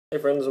Hey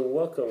friends, and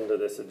welcome to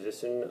this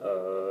edition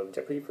of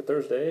Jeopardy for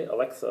Thursday.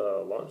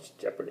 Alexa, launch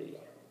Jeopardy.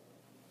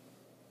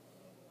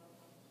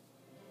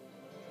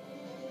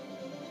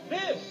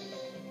 This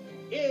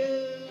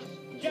is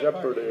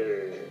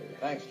Jeopardy!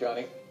 Thanks,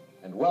 Johnny.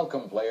 And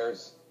welcome,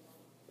 players.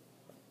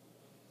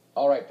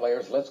 All right,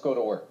 players, let's go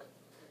to work.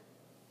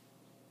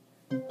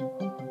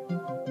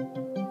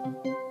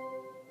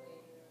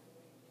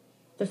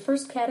 The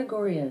first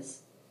category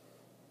is: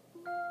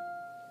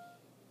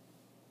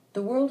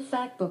 the World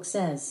Factbook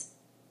says,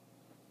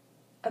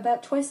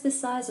 about twice the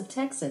size of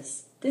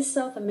Texas, this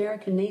South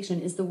American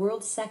nation is the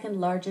world's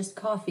second largest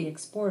coffee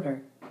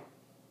exporter.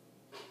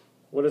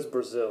 What is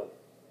Brazil?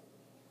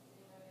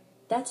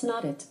 That's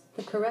not it.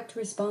 The correct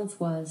response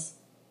was,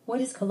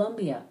 what is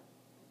Colombia?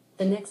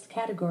 The next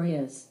category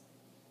is: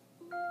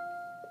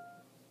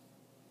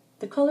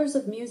 the colors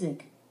of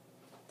music.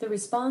 The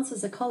response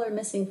is a color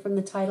missing from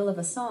the title of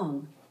a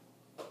song.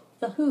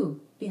 The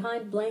Who,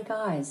 Behind Blank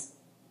Eyes.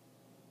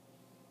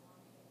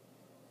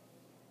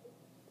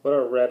 What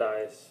are red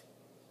eyes?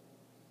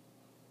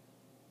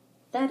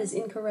 That is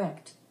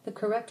incorrect. The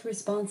correct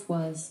response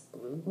was,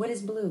 Blue? what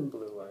is blue?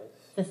 Blue eyes.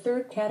 The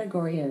third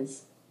category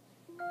is: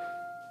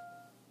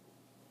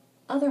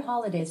 other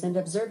holidays and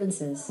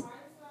observances.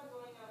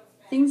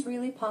 Things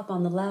really pop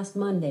on the last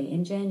Monday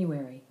in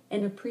January,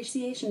 an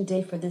appreciation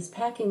day for this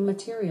packing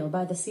material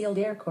by the Sealed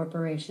Air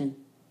Corporation.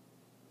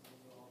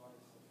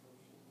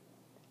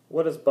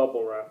 What is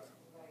bubble wrap?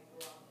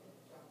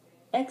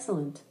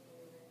 Excellent.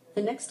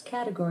 The next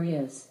category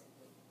is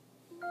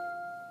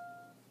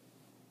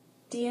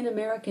D in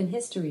American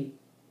history.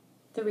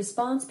 The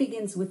response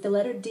begins with the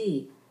letter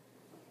D.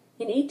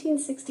 In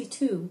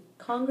 1862,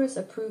 Congress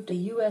approved a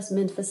U.S.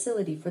 Mint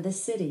facility for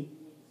this city.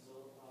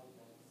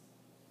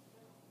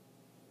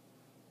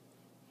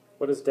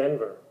 What is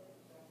Denver?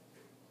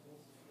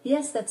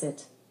 Yes, that's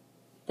it.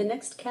 The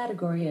next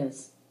category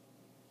is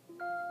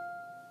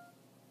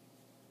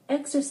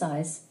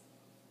exercise.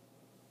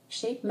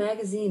 Shape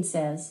magazine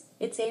says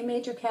it's a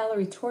major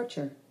calorie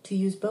torture to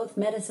use both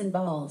medicine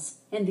balls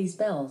and these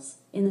bells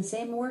in the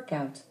same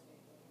workout.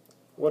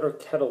 What are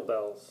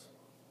kettlebells?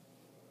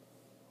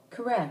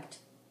 Correct.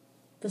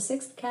 The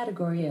sixth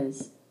category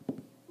is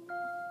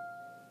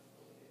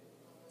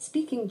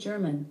speaking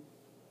German.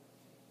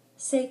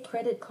 Say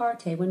credit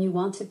carte when you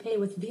want to pay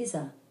with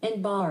Visa,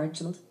 and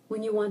bargeld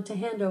when you want to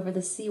hand over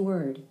the C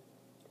word.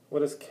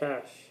 What is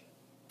cash?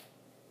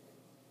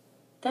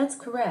 That's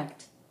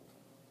correct.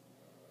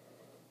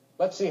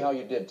 Let's see how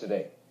you did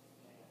today.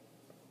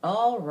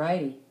 All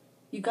righty.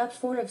 You got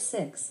 4 of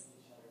 6.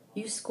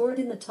 You scored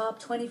in the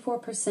top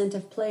 24%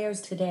 of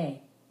players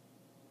today.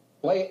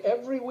 Play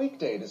every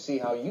weekday to see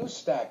how you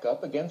stack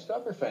up against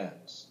other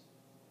fans.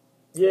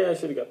 Yeah, I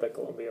should have got that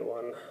Columbia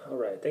one.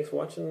 Alright, thanks for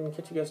watching.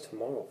 Catch you guys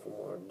tomorrow for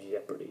more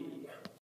Jeopardy.